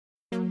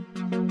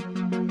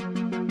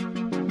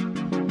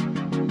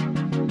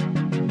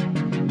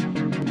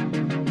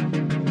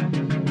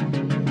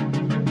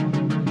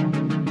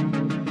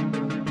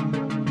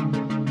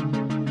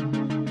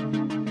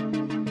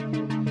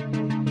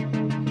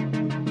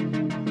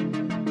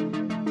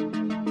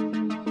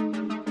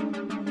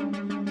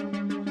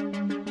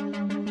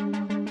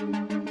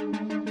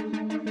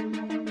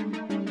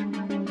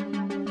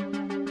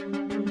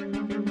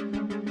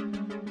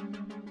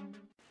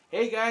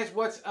Hey guys,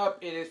 what's up?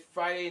 It is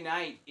Friday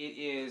night. It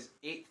is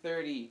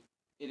 8:30.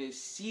 It is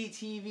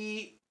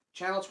CTV,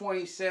 Channel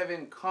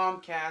 27,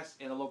 Comcast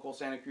in the local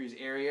Santa Cruz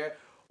area.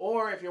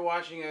 Or if you're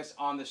watching us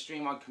on the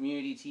stream on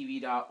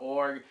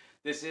communitytv.org,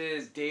 this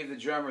is Dave the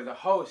Drummer, the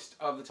host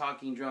of the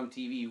Talking Drum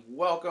TV.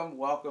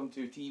 Welcome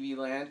to TV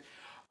Land.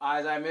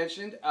 As I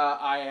mentioned,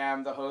 I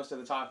am the host of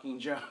the Talking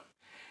Drum.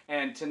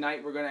 And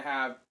tonight we're going to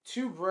have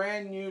two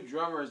brand new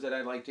drummers that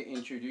I'd like to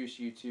introduce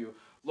you to.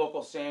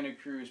 Local Santa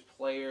Cruz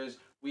players.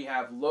 We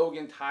have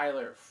Logan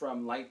Tyler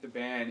from Light the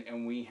Band,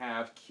 and we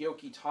have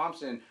Keoki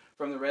Thompson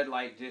from the Red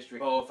Light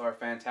District. Both are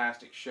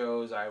fantastic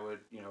shows. I would,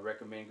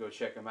 recommend go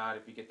check them out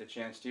if you get the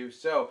chance to.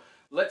 So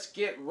let's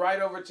get right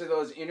over to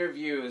those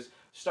interviews,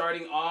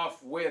 starting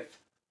off with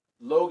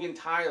Logan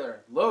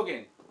Tyler.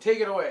 Logan, take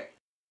it away.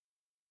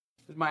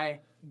 My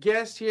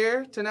guest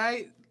here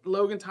tonight,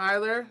 Logan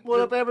Tyler.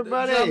 What up,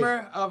 everybody? The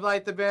drummer of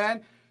Light the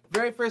Band.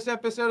 Very first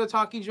episode of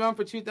Talking Drum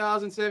for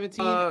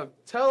 2017.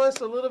 Tell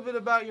us a little bit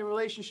about your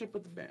relationship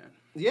with the band.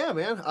 Yeah,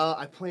 man.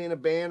 I play in a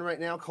band right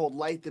now called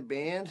Light the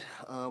Band.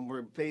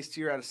 We're based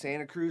here out of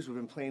Santa Cruz. We've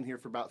been playing here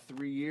for about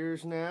 3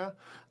 years now.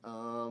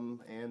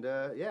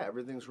 Yeah,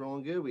 everything's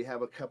rolling good. We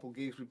have a couple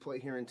gigs we play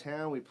here in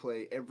town. We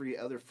play every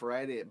other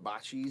Friday at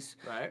Bocce's.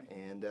 Right.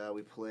 And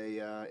we play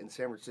in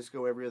San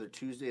Francisco every other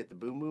Tuesday at the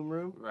Boom Boom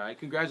Room. Right.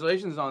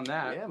 Congratulations on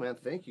that. Yeah, man.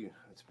 Thank you.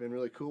 It's been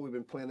really cool. We've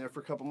been playing there for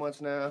a couple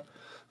months now.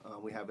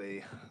 We have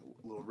a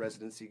little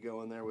residency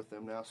going there with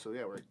them now. So,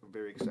 yeah, we're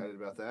very excited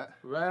about that.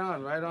 Right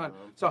on.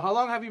 So how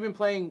long have you been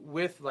playing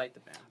with Light the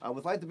Band?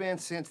 With Light the Band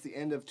since the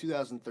end of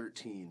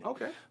 2013.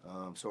 Okay.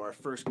 So our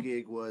first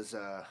gig was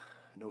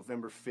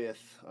November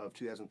 5th of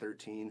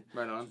 2013.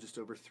 Right on. So just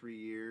over 3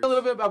 years. A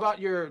little bit about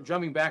your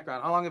drumming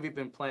background. How long have you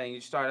been playing?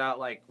 You start out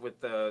like with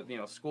the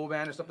school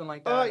band or something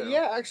like that?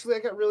 Yeah, actually I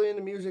got really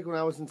into music when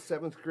I was in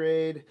 7th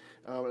grade.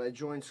 And I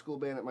joined school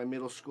band at my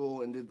middle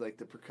school and did like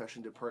the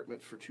percussion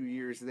department for 2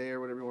 years there,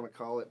 whatever you want to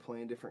call it,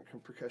 playing different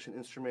percussion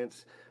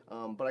instruments.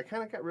 But I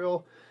kind of got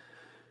real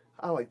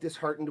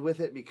disheartened with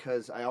it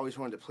because I always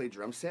wanted to play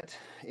drum set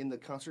in the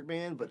concert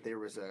band, but there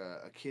was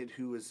a kid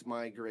who was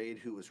my grade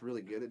who was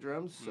really good at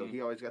drums, so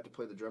he always got to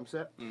play the drum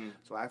set.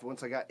 So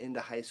once I got into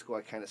high school,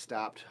 I kind of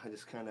stopped. I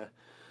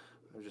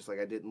was just like,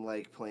 I didn't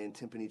like playing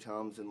timpani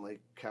toms and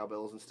like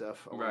cowbells and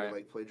stuff. I wanted to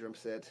like play drum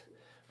set.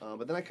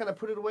 But then I kind of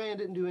put it away and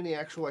didn't do any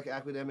actual like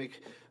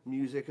academic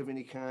music of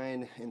any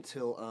kind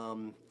until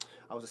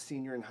I was a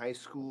senior in high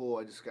school.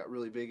 I was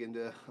really big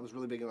into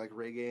like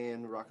reggae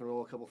and rock and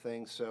roll, a couple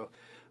things. So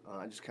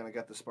I just kind of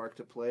got the spark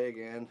to play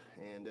again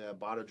and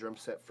bought a drum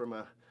set from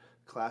a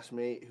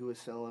classmate who was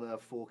selling a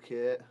full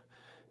kit.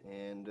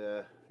 And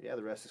yeah,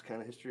 the rest is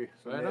kind of history.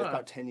 So it's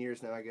about 10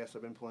 years now, I guess,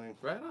 I've been playing.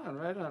 Right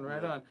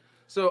on.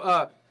 So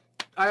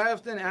I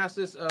often ask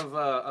this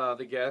of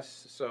the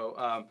guests.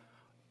 So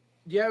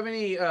do you have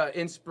any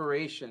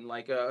inspiration,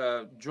 like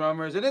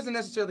drummers? It doesn't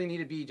necessarily need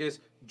to be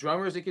just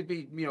drummers. It could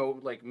be,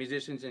 like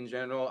musicians in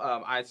general.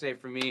 I'd say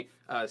for me,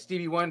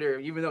 Stevie Wonder,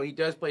 even though he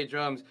does play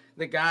drums,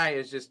 the guy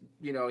is just,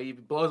 he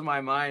blows my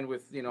mind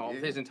with,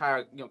 his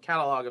entire,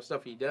 catalog of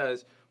stuff he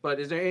does. But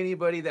is there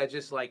anybody that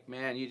just like,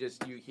 man, you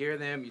hear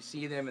them, you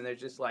see them, and they're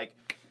just like,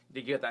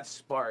 to get that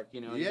spark,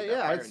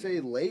 Yeah, I'd say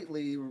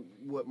lately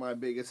what my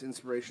biggest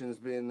inspiration has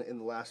been in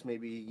the last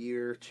maybe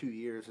year, 2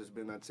 years has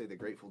been, I'd say, the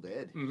Grateful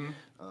Dead.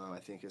 I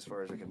think as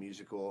far as like a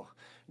musical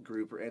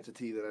group or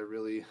entity that I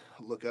really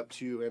look up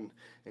to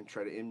and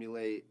try to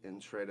emulate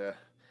and try to,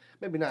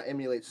 maybe not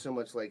emulate so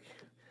much like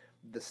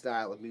the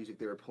style of music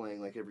they were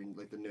playing, like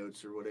the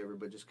notes or whatever,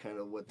 but just kind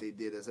of what they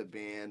did as a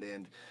band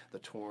and the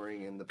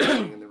touring and the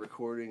playing and the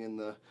recording and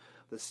the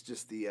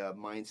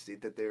mind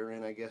state that they're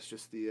in, I guess,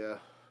 just the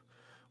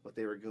what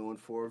they were going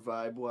for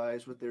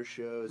vibe-wise with their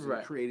shows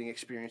and creating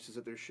experiences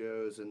at their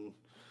shows, and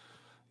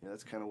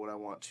that's kind of what I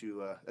want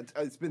to.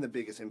 It's been the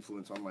biggest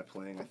influence on my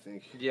playing, I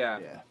think. Yeah.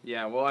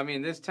 Well, I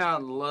mean, this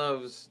town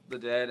loves the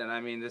Dead, and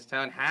I mean, this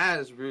town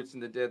has roots in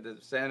the Dead. The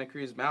Santa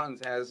Cruz Mountains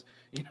has,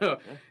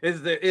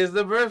 is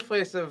the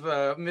birthplace of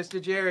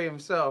Mr. Jerry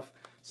himself.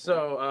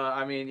 So,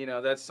 I mean,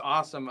 that's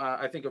awesome.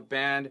 I think a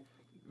band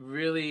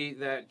really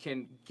that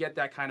can get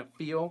that kind of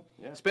feel,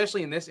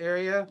 especially in this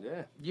area.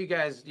 Yeah. You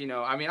guys,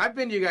 I mean, I've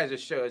been to you guys'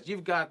 shows.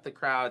 You've got the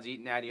crowds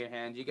eating out of your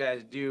hands. You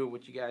guys do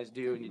what you guys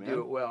do, and you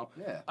do it well.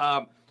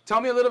 Yeah. Tell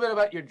me a little bit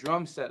about your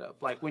drum setup.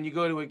 Like when you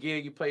go to a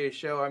gig, you play a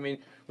show. I mean,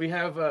 we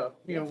have,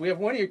 we have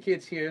one of your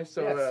kids here.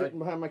 So sitting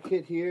behind my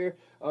kid here.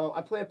 I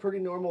play a pretty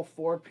normal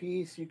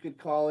 4-piece. You could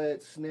call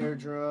it snare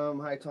drum,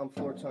 high tom,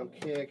 floor tom,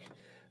 kick.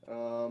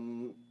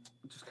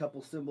 Just a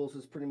couple cymbals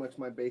is pretty much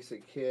my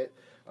basic kit.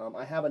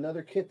 I have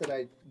another kit that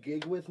I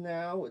gig with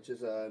now, which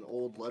is an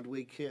old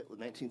Ludwig kit, a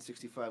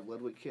 1965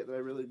 Ludwig kit that I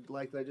really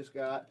like that I just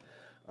got.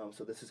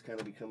 So this has kind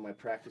of become my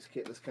practice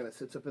kit. This kind of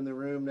sits up in the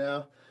room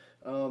now.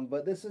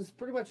 But this is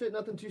pretty much it.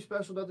 Nothing too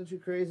special, nothing too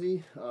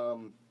crazy.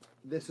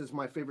 This is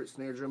my favorite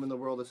snare drum in the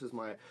world. This is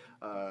my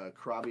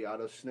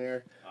Craviotto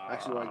snare. I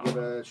actually want to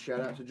give a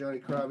shout out to Johnny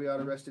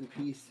Craviotto, rest in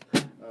peace.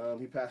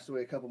 He passed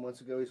away a couple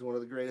months ago. He's one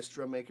of the greatest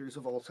drum makers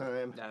of all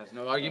time. There's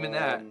no argument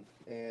that.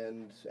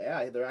 And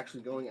yeah, they're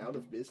actually going out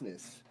of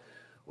business,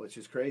 which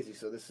is crazy.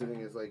 So this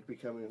thing is like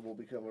will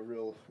become a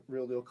real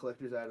deal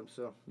collector's item.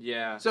 So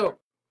yeah. So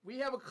we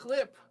have a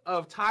clip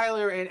of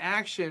Tyler in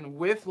action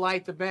with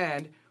Light the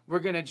Band. We're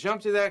gonna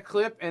jump to that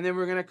clip, and then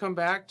we're gonna come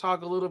back,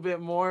 talk a little bit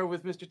more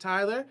with Mr.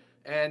 Tyler,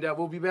 and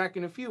we'll be back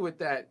in a few with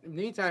that. In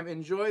the meantime,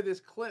 enjoy this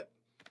clip.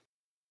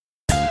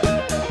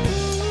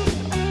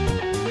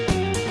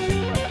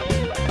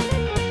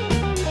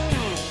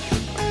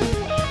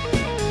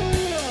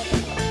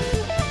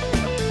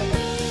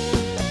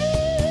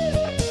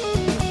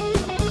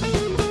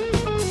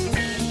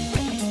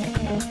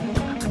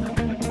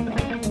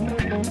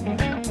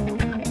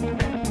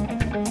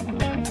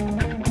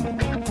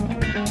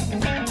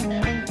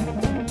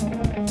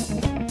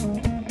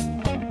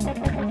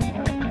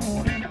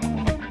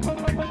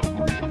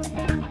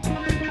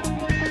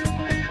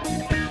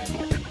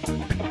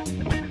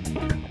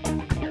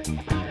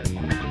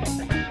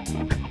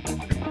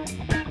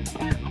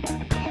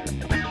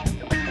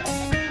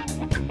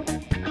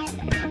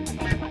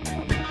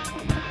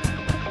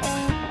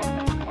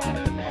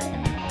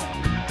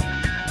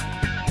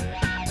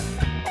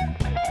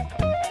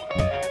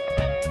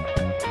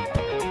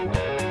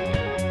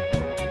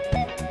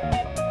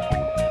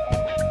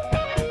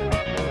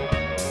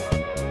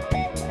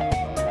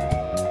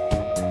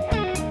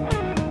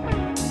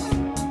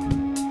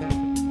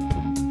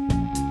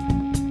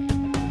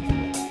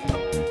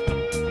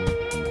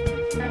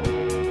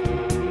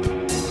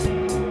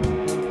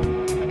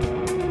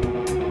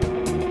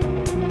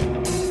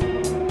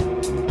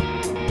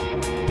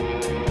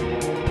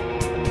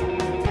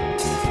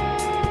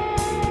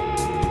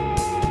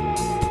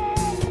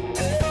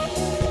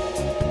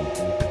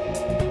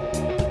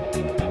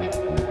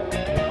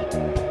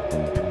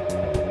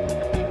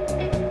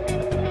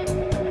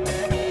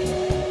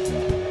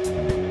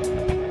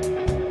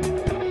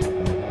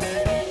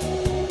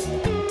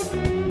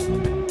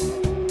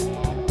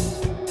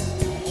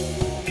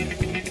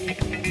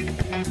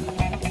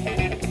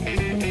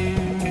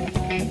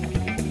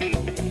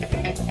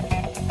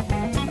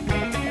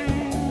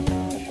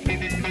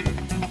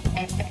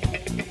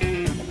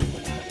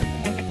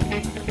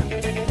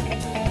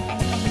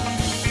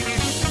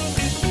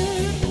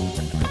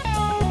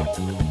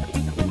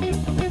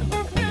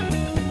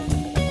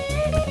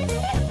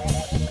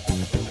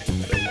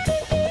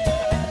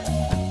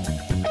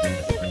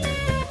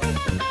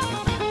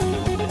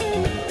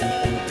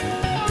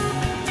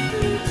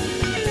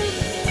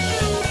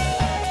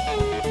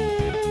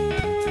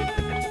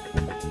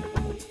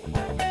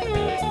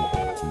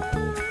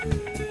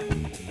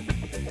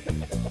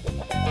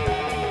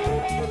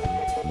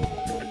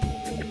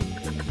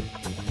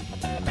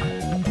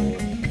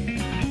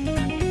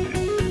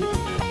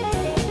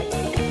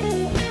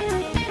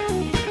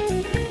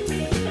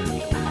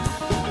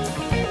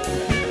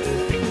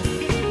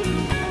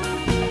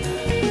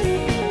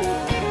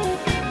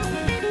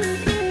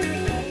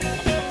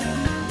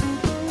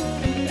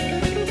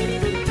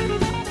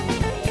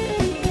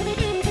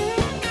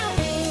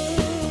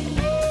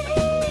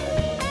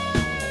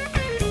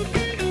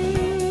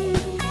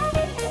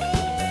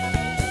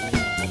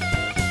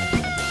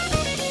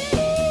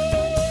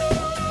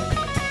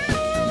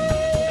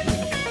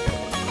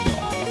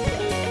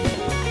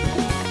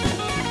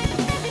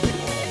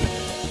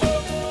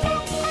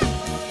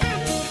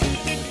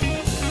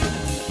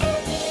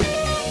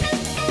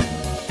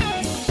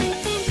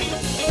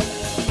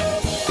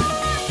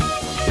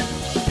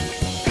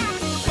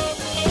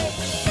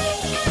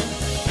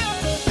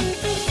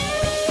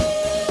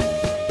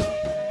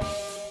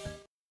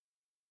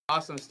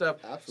 Awesome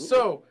stuff. Absolutely.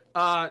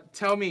 So,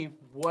 tell me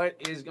what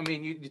is. I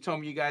mean, you told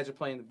me you guys are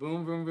playing the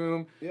Boom Boom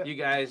Boom. Yeah. You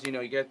guys, you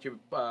got your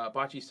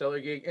Bocce Cellar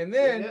gig, and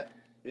then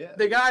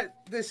they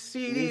got this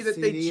CD New that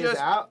CD they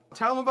just out.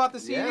 Tell them about the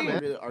CD. Yeah,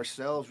 man. We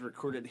ourselves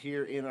recorded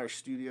here in our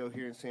studio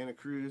here in Santa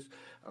Cruz.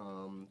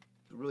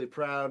 Really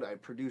proud. I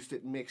produced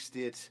it, mixed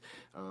it,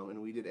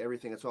 and we did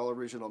everything. It's all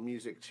original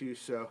music too.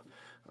 So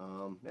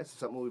that's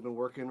something we've been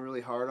working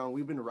really hard on.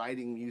 We've been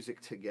writing music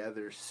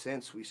together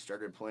since we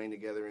started playing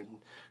together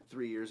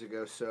 3 years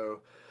ago.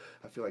 So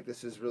I feel like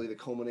this is really the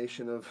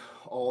culmination of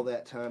all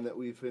that time that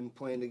we've been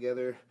playing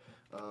together.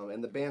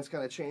 And the band's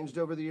kind of changed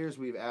over the years.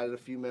 We've added a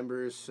few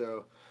members,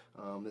 so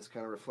this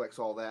kind of reflects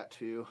all that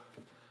too.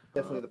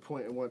 Definitely the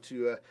point. I want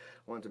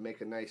to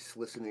make a nice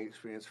listening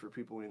experience for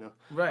people.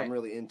 Right. I'm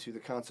really into the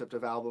concept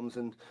of albums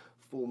and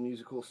full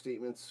musical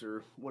statements,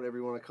 or whatever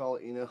you want to call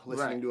it.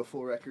 Listening to a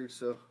full record.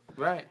 So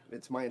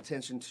it's my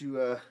intention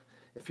to,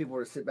 if people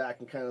were to sit back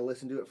and kind of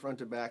listen to it front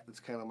to back, that's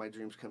kind of my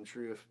dreams come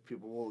true. If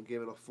people will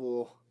give it a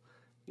full,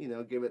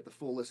 give it the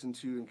full listen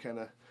to, and kind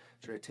of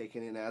try to take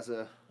it in as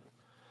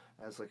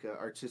like an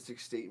artistic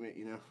statement,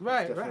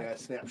 Right, it's definitely right. a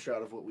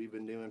snapshot of what we've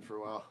been doing for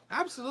a while.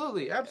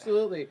 Absolutely,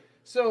 absolutely.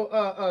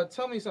 So,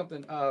 tell me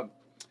something.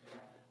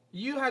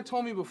 You had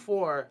told me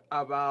before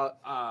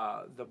about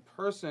the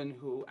person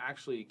who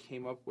actually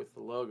came up with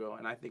the logo,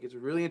 and I think it's a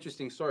really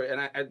interesting story.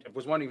 And I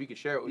was wondering if you could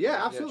share it with me.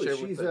 Yeah, absolutely. Share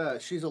it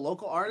with She's a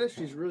local artist.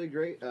 She's really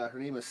great. Her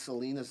name is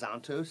Selena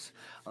Zantos,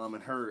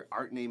 and her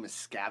art name is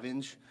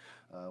Scavenge,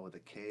 with a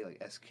K,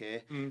 like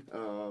SK.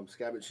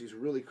 Scavenge. She's a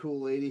really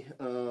cool lady.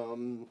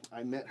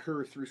 I met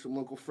her through some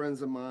local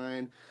friends of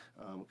mine.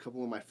 A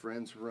couple of my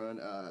friends run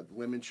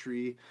Lemon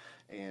Tree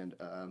and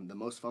the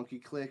Most Funky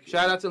Clique.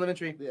 Shout out to Lemon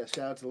Tree. Yeah,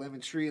 shout out to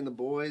Lemon Tree and the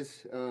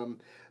boys.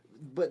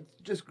 But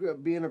just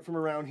being from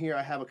around here,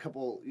 I have a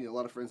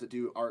lot of friends that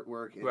do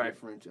artwork and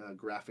different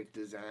graphic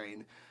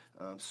design.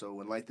 So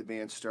when Light the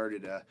Band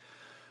started,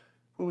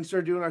 when we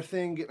started doing our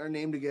thing, getting our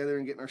name together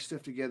and getting our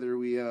stuff together,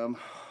 we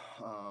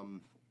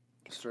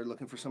started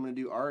looking for someone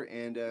to do art,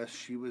 and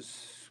she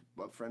was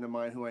a friend of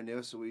mine who I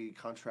know, so we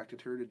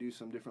contracted her to do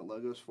some different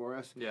logos for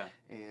us. Yeah.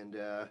 And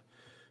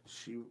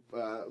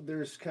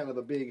there's kind of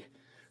a big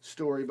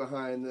story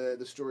behind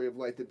the story of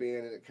Light the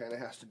Band, and it kind of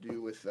has to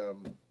do with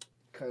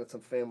kind of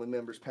some family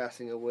members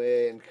passing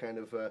away, and kind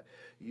of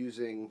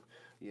using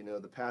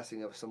the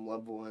passing of some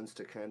loved ones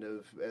to kind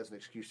of as an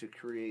excuse to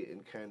create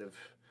and kind of,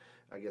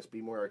 I guess,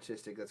 be more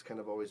artistic. That's kind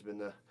of always been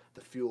the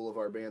fuel of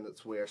our band.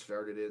 That's the way I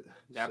started it.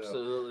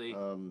 Absolutely,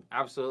 so,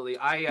 absolutely.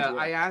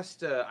 I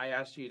asked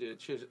you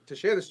to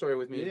share the story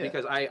with me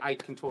because I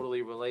can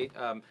totally relate.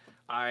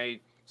 I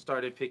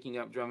started picking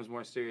up drums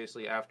more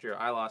seriously after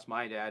I lost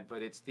my dad,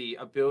 but it's the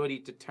ability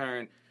to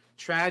turn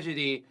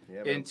tragedy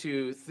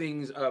into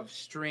things of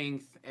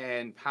strength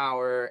and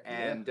power,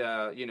 and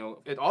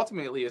it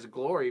ultimately is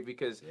glory,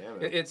 because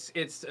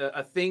it's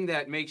a thing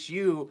that makes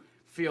you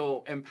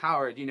feel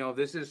empowered.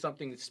 This is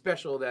something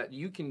special that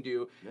you can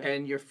do,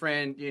 and your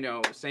friend,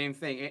 same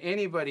thing.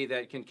 Anybody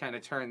that can kind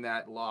of turn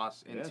that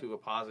loss into a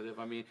positive,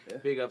 I mean,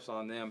 big ups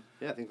on them.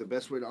 Yeah, I think the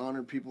best way to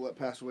honor people that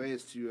pass away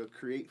is to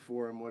create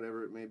for them,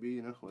 whatever it may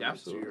be,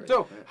 Absolutely.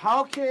 So,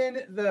 how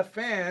can the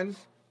fans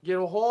get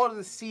a hold of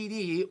the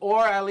CD,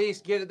 or at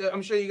least get it?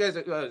 I'm sure you guys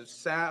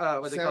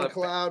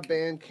SoundCloud,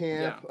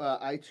 Bandcamp,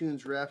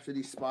 iTunes,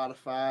 Rhapsody,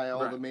 Spotify,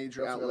 all the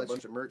major outlets. A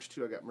bunch of merch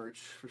too. I got merch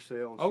for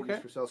sale and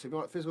CDs for sale. So if you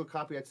want a physical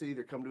copy, I'd say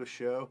either come to a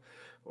show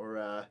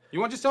or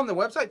you want to just tell them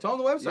the website? Tell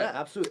them the website. Yeah,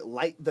 absolutely.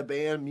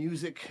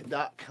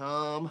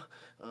 lightthebandmusic.com.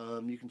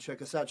 You can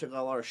check us out, check out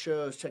all our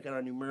shows, check out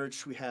our new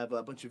merch. We have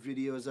a bunch of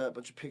videos up, a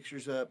bunch of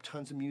pictures up,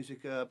 tons of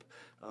music up.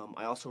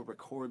 I also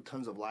record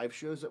tons of live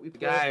shows that we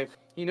play. Guy,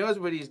 he knows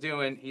what he's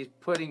doing. He's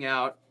putting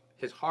out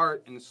his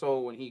heart and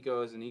soul when he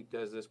goes and he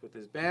does this with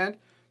his band.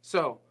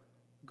 So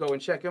go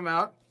and check him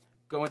out.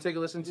 Go and take a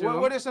listen to him.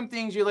 What are some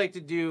things you like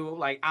to do,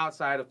 like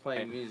outside of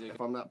playing music?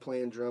 If I'm not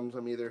playing drums,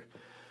 I'm either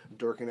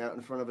dorking out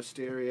in front of a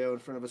stereo, in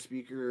front of a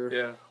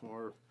speaker,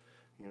 or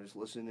just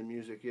listening to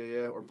music,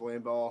 or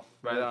playing ball.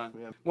 Right on.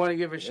 Yeah. Want to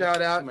give a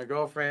shout out to my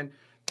girlfriend,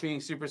 being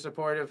super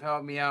supportive,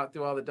 helped me out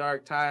through all the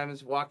dark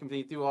times, walking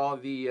me through all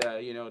the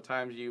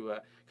times you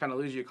kind of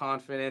lose your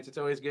confidence. It's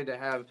always good to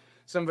have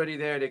somebody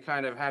there to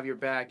kind of have your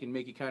back and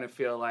make you kind of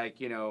feel like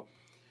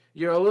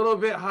you're a little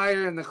bit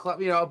higher in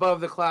the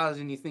above the clouds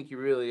than you think you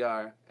really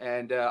are.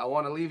 And I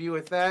want to leave you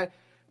with that.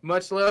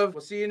 Much love.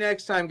 We'll see you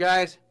next time,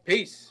 guys.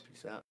 Peace.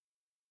 Peace out.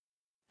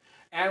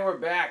 And we're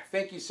back.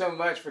 Thank you so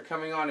much for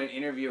coming on and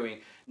interviewing.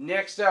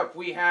 Next up,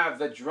 we have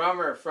the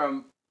drummer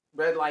from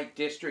Red Light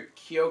District,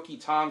 Keoki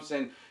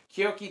Thompson.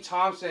 Keoki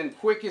Thompson,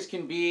 quick as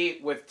can be,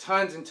 with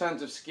tons and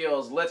tons of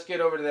skills. Let's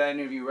get over to that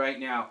interview right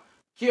now.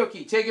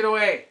 Keoki, take it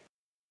away.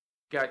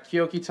 Got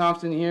Keoki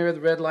Thompson here at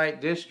the Red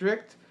Light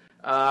District.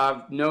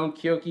 Known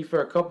Keoki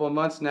for a couple of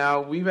months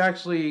now. We've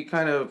actually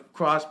kind of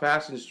crossed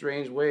paths in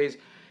strange ways.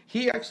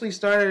 He actually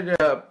started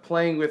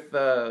playing with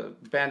a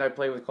band I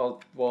play with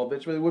called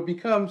Wallbitch, but it would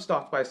become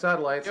Stalked by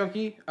Satellites.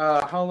 Keoki,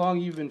 how long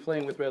you been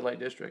playing with Red Light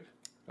District?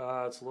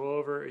 It's a little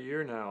over a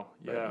year now.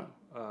 Yeah.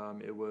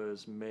 It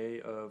was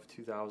May of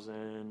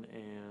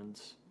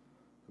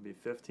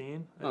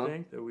 2015, I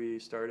think, that we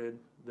started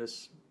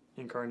this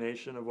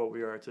incarnation of what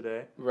we are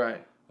today.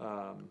 Right.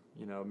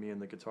 Me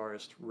and the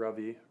guitarist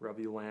Ravi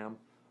Lamb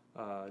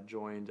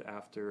joined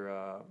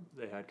after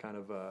they had kind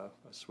of a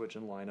switch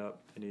in lineup.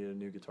 They needed a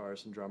new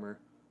guitarist and drummer.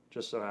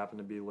 Just so happened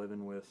to be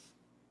living with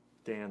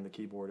Dan, the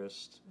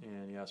keyboardist,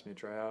 and he asked me to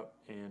try out,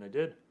 and I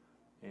did,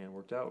 and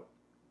worked out.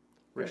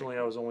 Originally,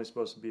 I was only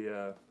supposed to be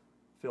a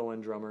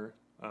fill-in drummer,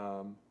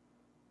 and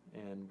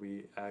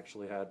we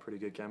actually had pretty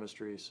good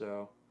chemistry,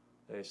 so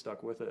they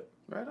stuck with it.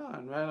 Right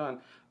on, right on.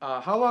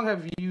 How long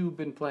have you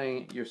been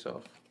playing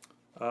yourself?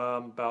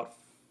 About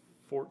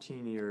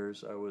 14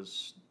 years. I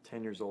was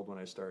 10 years old when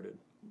I started.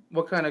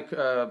 What kind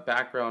of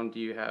background do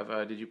you have?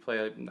 Did you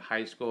play in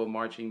high school,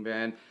 marching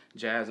band,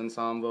 jazz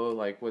ensemble?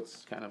 Like,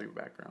 what's kind of your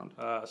background?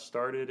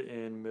 Started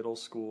in middle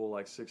school,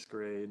 like 6th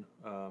grade,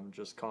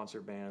 just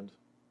concert band,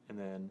 and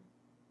then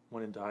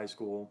went into high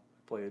school,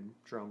 played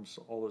drums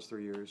all those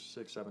 3 years,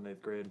 6th, 7th,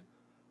 8th grade.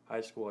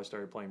 High school, I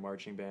started playing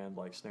marching band,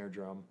 like snare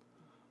drum.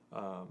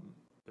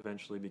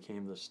 Eventually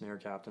became the snare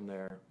captain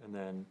there, and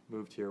then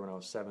moved here when I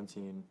was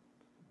 17,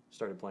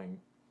 started playing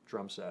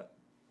drum set.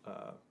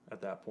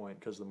 at that point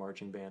because the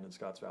marching band in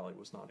Scotts Valley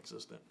was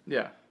non-existent.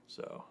 Yeah.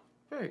 So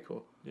Very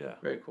cool. yeah.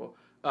 Very cool.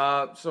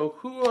 So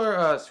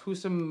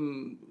who's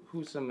some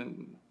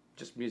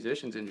just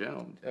musicians in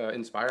general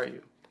inspire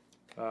you?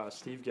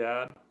 Steve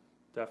Gadd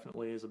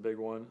definitely is a big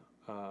one.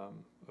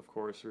 Of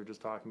course, we were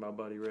just talking about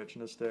Buddy Rich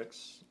and his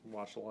Sticks.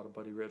 Watched a lot of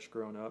Buddy Rich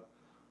growing up.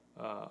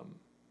 I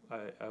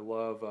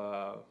love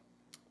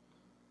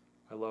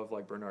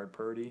like Bernard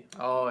Purdie.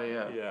 Oh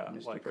yeah, Yeah,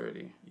 Mr. like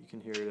Purdie. you can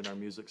hear it in our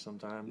music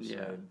sometimes.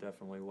 Yeah. I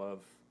definitely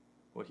love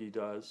what he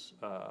does.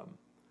 Of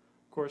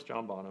course,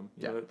 John Bonham.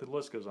 You know, the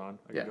list goes on.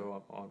 I could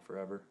go on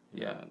forever.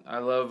 Yeah, I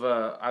love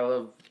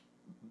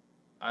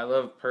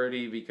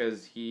Purdie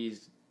because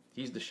he's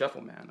the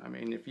shuffle man. I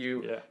mean, if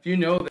you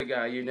know the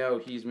guy, you know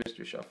he's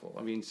Mr. Shuffle.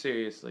 I mean,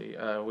 seriously,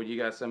 when you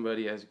got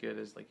somebody as good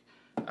as like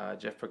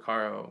Jeff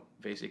Porcaro,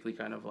 basically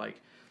kind of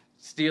like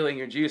stealing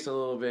your juice a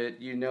little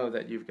bit, you know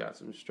that you've got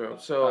some stroke.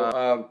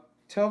 So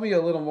tell me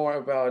a little more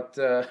about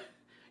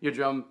your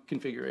drum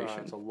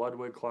configuration. It's a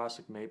Ludwig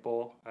Classic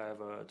Maple. I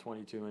have a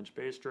 22-inch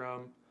bass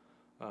drum.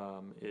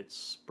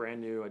 It's brand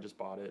new. I just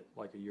bought it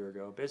like a year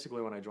ago.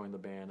 Basically, when I joined the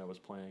band, I was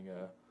playing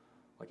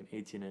like an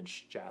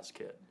 18-inch jazz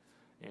kit,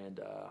 and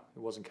it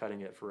wasn't cutting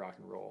it for rock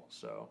and roll.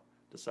 So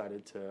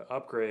decided to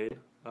upgrade.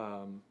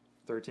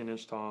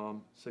 13-inch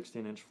tom,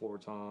 16-inch floor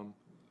tom.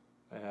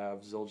 I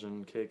have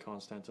Zildjian K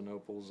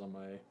Constantinople's on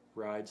my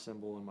ride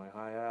cymbal and my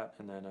hi-hat,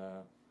 and then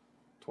a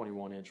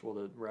 21-inch. Well,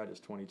 the ride is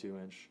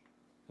 22-inch,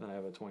 and then I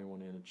have a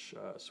 21-inch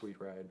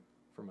sweet ride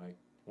for my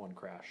one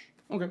crash.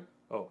 Okay.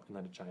 Oh, and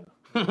then a China,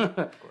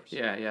 of course.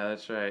 Yeah,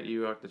 that's right.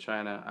 You rock the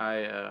China.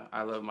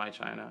 I love my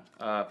China.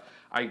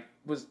 I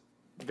was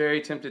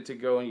very tempted to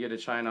go and get a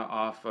China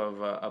off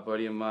of a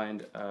buddy of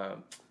mine,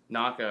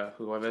 Naka,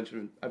 who I've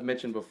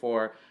mentioned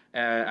before,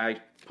 and I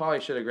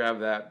probably should have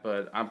grabbed that,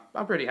 but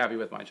I'm pretty happy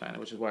with my China,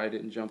 which is why I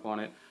didn't jump on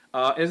it.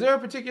 Is there a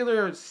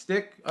particular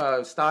stick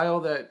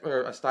style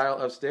or a style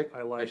of stick?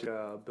 I like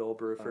Bill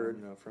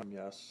Bruford, from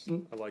Yes.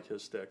 I like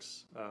his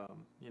sticks.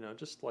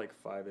 Just like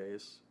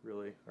 5As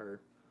really are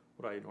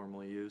what I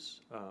normally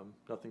use.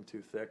 Nothing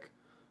too thick.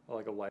 I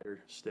like a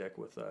lighter stick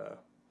with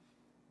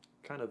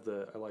I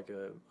like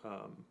a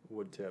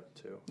wood tip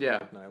too. Yeah,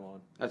 like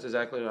nylon. That's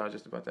exactly what I was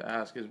just about to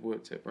ask: is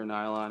wood tip or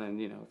nylon?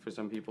 And for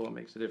some people it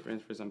makes a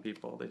difference. For some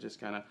people they just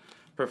kind of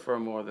prefer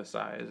more of the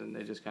size, and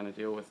they just kind of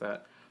deal with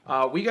that.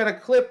 We got a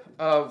clip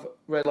of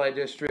Red Light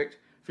District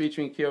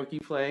featuring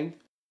Keoki playing.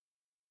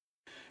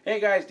 Hey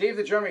guys, Dave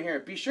the Drummer here.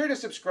 Be sure to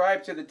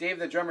subscribe to the Dave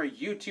the Drummer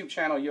YouTube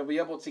channel. You'll be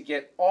able to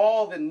get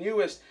all the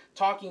newest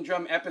Talking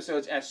Drum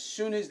episodes as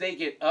soon as they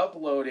get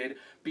uploaded.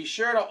 Be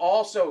sure to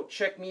also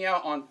check me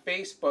out on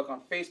Facebook,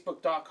 on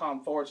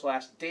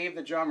facebook.com/Dave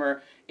the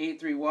Drummer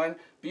 831.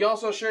 Be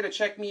also sure to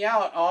check me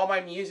out, all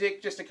my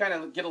music, just to kind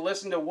of get a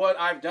listen to what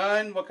I've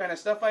done, what kind of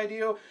stuff I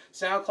do.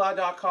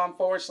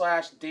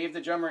 SoundCloud.com/Dave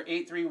the Drummer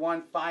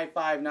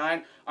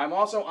 831559. I'm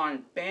also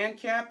on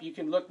Bandcamp. You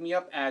can look me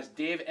up as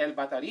Dave El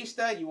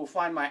Baterista. You will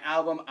find my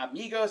album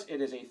Amigos.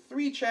 It is a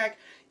 3-track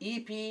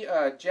EP,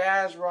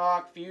 jazz,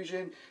 rock,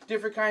 fusion,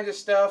 different kinds of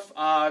stuff.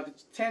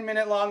 It's a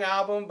 10-minute long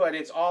album, but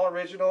it's all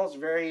originals.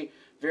 Very,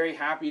 very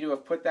happy to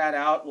have put that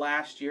out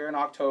last year in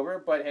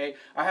October. But hey,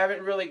 I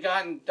haven't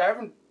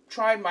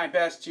tried my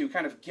best to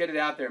kind of get it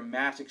out there,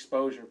 mass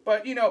exposure.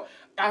 But I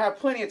have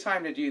plenty of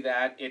time to do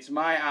that. It's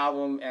my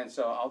album, and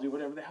so I'll do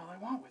whatever the hell I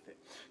want with it.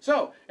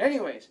 So,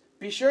 anyways,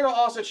 be sure to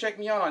also check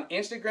me out on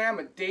Instagram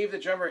at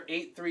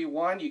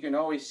DaveTheDrummer831. You can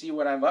always see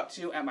what I'm up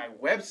to at my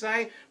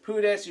website,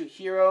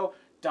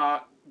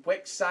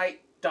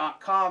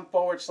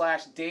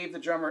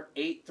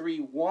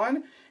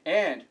 pudesuhiro.wixsite.com/DaveTheDrummer831.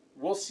 And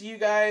we'll see you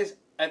guys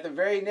at the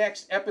very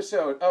next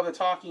episode of The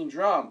Talking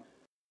Drum.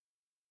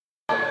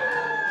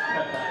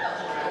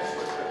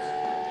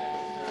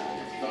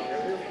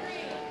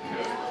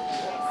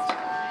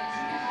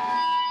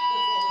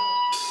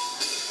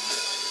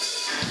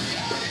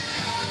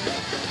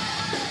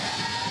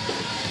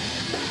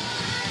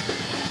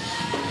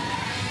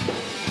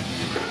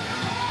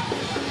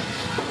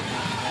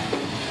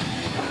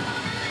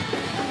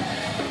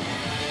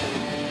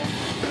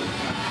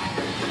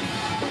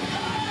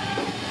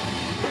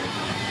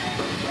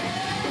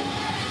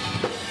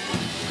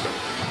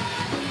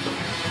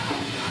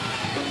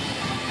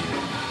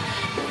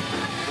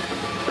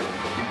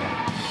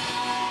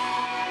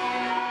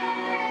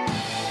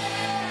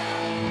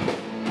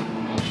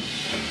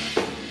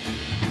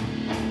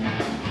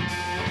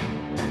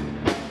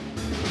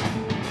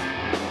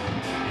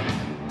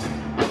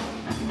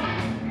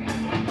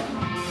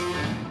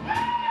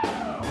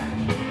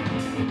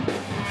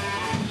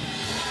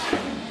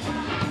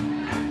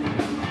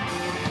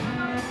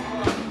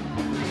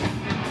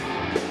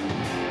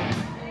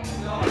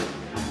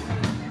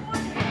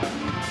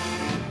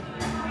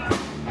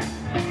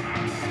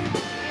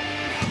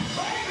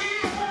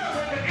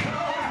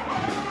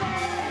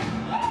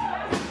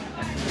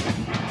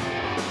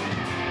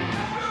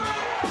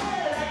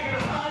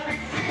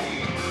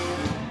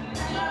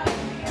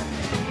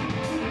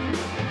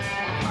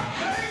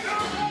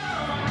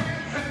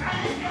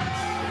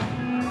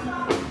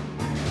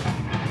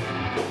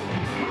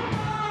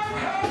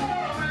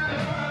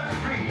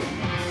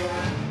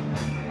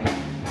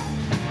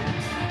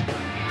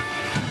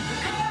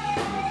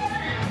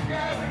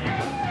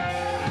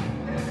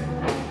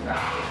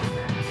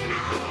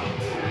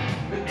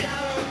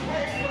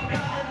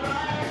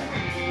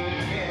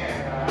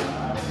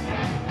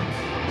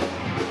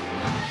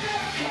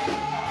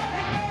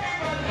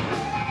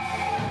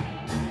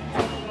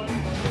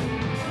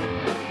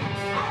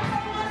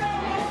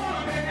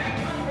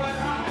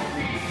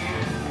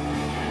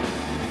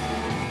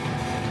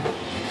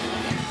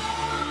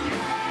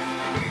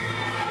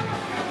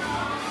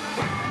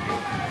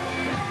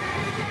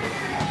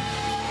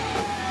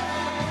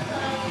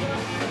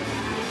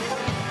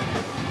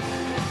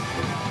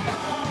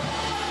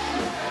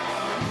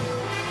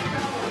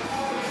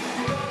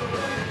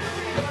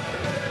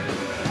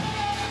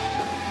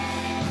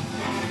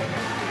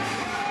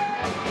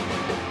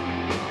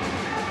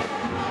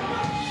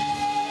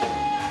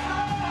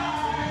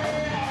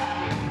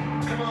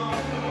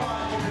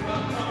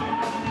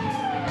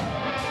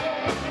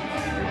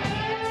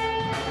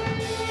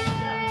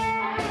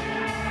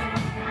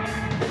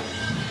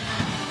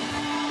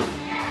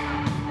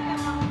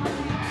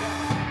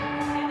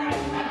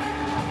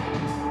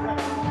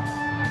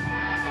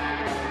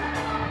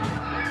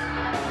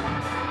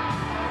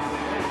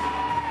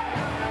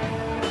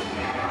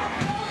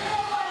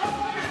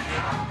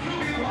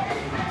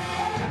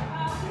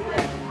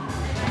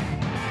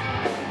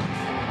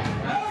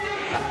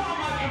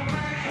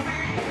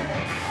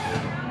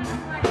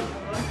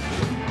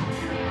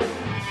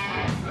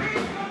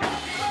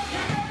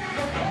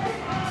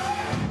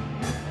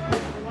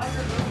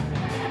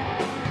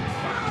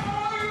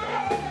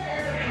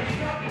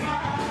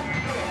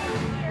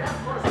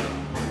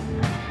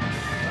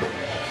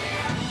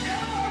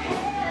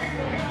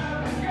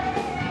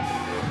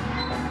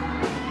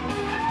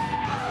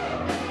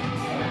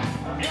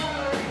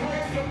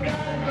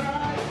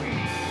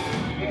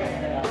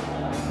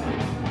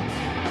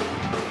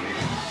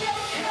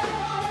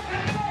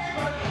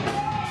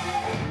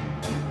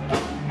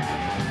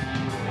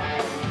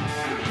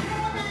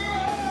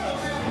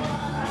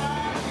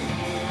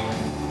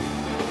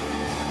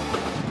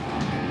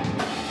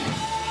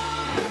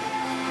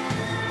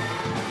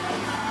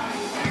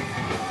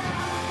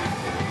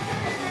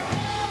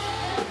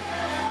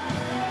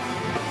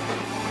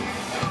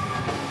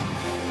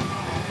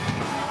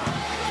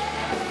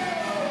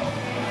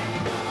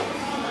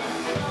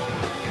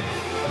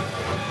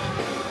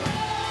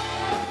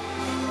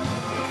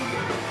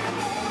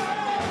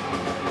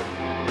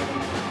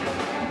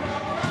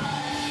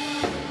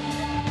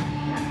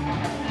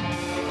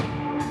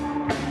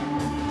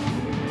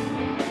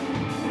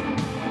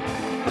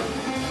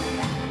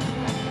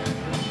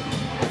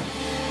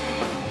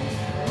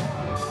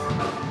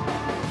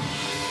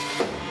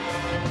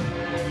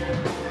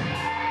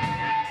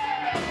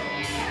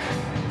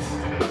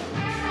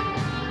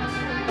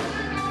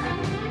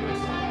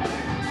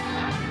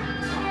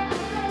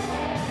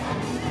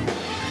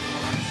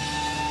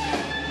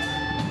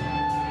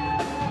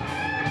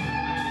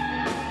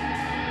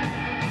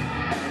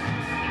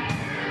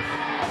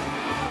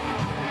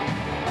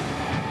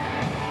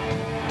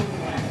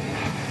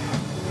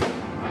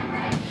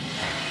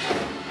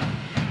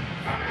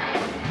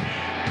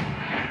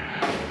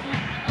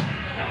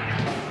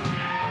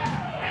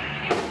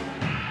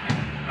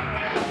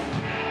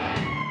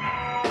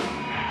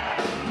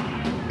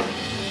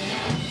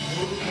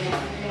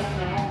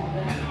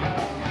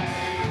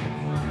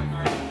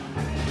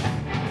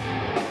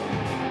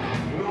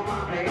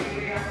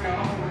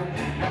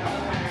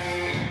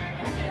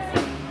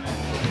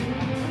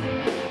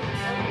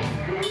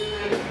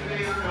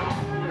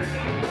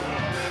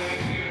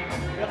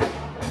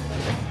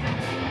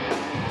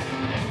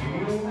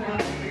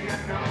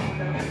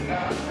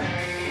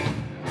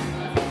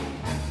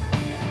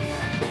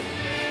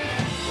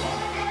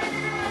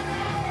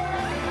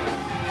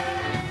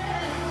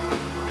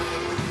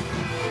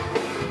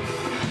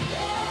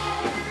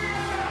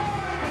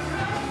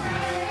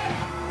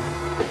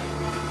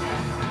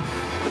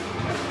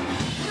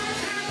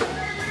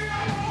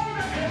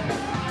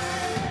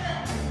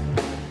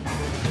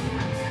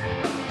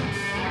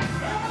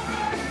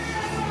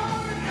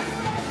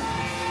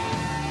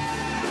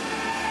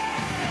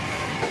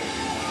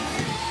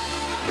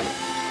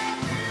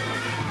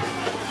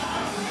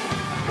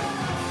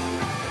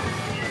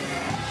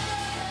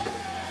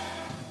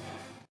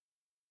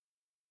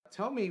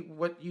 tell me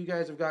what you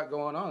guys have got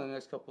going on in the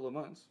next couple of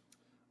months.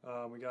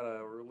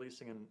 We're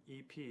releasing an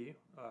EP.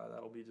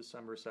 That'll be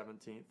December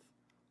 17th.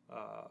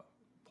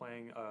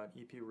 Playing an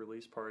EP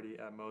release party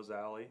at Moe's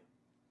Alley.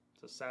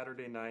 It's a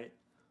Saturday night.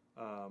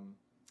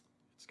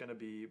 It's going to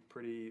be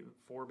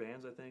 4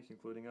 bands, I think,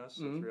 including us,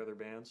 so 3 other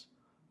bands.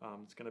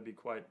 It's going to be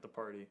quite the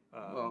party.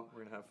 We're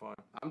going to have fun.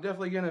 I'm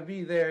definitely going to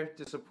be there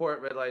to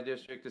support Red Light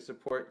District, to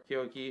support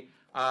Keoki.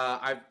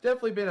 I've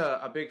definitely been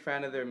a big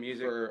fan of their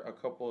music for a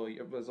couple of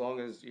years, as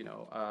long as,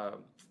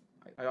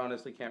 I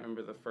honestly can't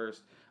remember the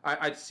first.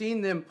 I'd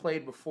seen them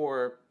played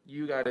before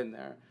you got in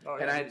there. Oh,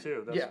 yeah, me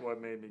too. That's what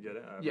made me get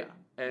in.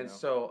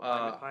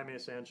 Jaime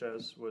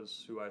Sanchez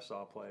was who I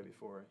saw play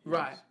before.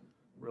 Right.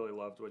 Really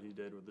loved what he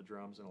did with the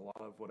drums, and a lot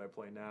of what I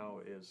play now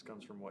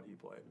comes from what he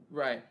played.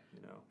 Right.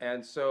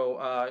 And so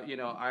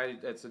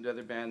it's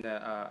another band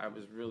that I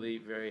was really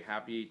very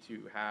happy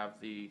to have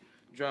the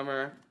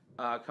drummer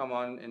come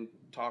on and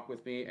talk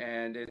with me,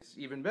 and it's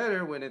even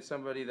better when it's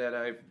somebody that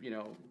I've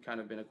kind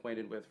of been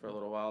acquainted with for a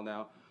little while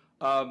now.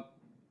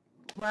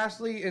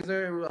 Lastly, is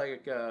there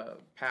like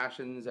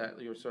passions that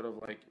you're sort of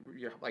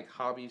your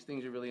hobbies,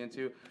 things you're really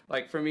into?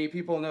 Like for me,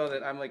 people know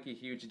that I'm like a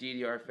huge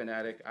DDR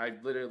fanatic. I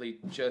literally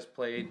just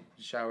played,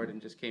 showered,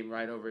 and just came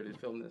right over to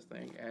film this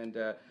thing. And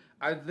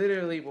I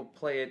literally will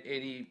play it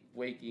any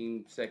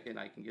waking second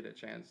I can get a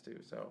chance to.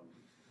 So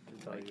I can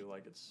tell you,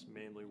 it's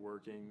mainly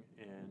working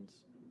and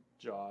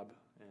job,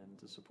 and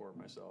to support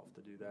myself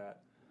to do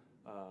that.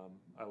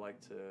 I like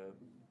to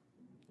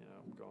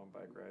go on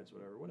bike rides,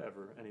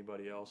 whatever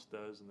anybody else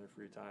does in their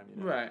free time,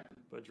 Right.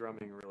 But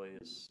drumming really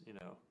is,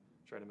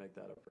 try to make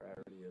that a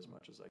priority as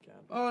much as I can.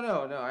 Oh,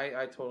 no,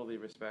 I totally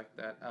respect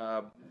that.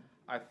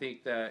 I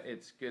think that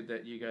it's good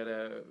that you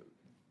gotta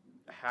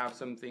have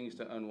some things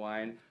to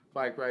unwind.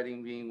 Bike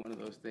riding being one of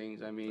those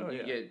things. I mean,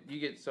 you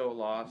get so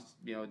lost,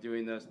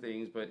 doing those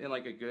things, but in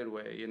like a good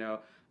way,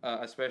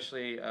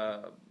 especially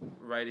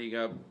riding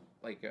up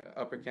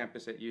upper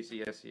campus at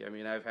UCSC. I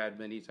mean, I've had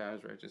many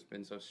times where I've just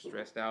been so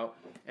stressed out,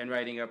 and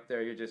riding up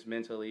there, you're just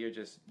mentally,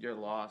 you're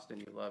lost,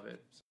 and you love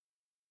it. So.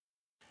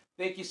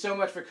 Thank you so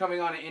much for coming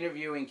on and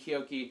interviewing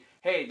Keoki.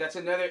 Hey, that's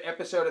another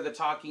episode of the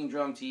Talking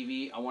Drum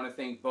TV. I want to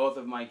thank both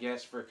of my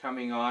guests for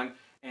coming on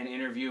and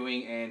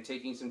interviewing and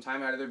taking some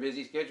time out of their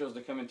busy schedules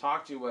to come and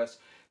talk to us.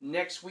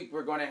 Next week,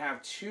 we're going to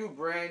have 2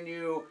 brand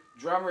new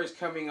drummers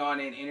coming on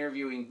and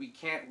interviewing. We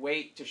can't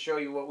wait to show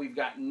you what we've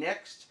got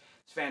next.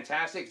 It's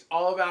fantastic. It's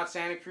all about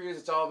Santa Cruz.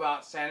 It's all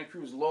about Santa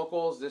Cruz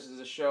locals. This is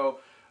a show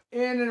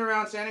in and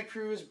around Santa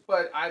Cruz,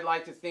 but I'd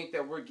like to think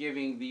that we're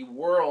giving the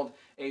world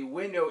a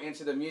window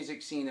into the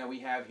music scene that we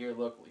have here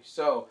locally.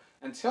 So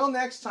until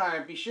next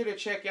time, be sure to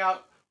check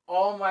out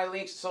all my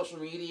links to social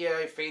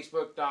media,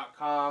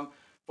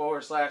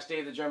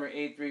 facebook.com/Dave the Drummer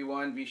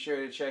 831. Be sure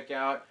to check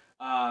out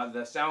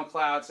the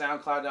SoundCloud,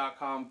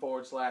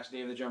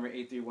 soundcloud.com/Dave the Drummer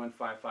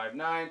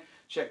 831559.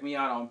 Check me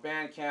out on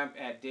Bandcamp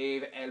at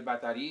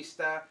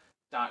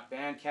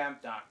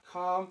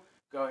daveelbatarista.bandcamp.com.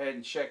 Go ahead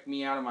and check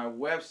me out on my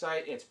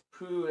website. It's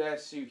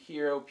Puresu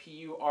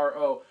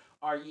Puroresu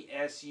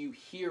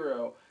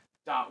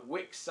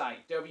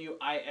Hero.wixsite,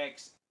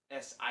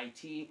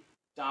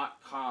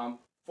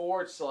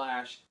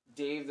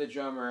 wixsite.com/Dave the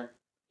Drummer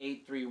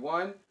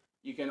 831.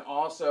 You can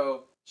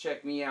also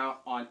check me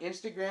out on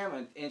Instagram.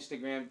 My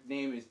Instagram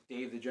name is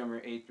Dave the Drummer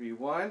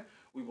 831.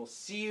 We will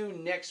see you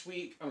next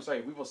week.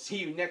 We will see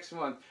you next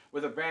month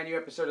with a brand new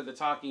episode of The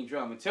Talking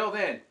Drum. Until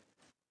then,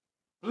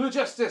 Blue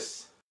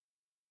Justice!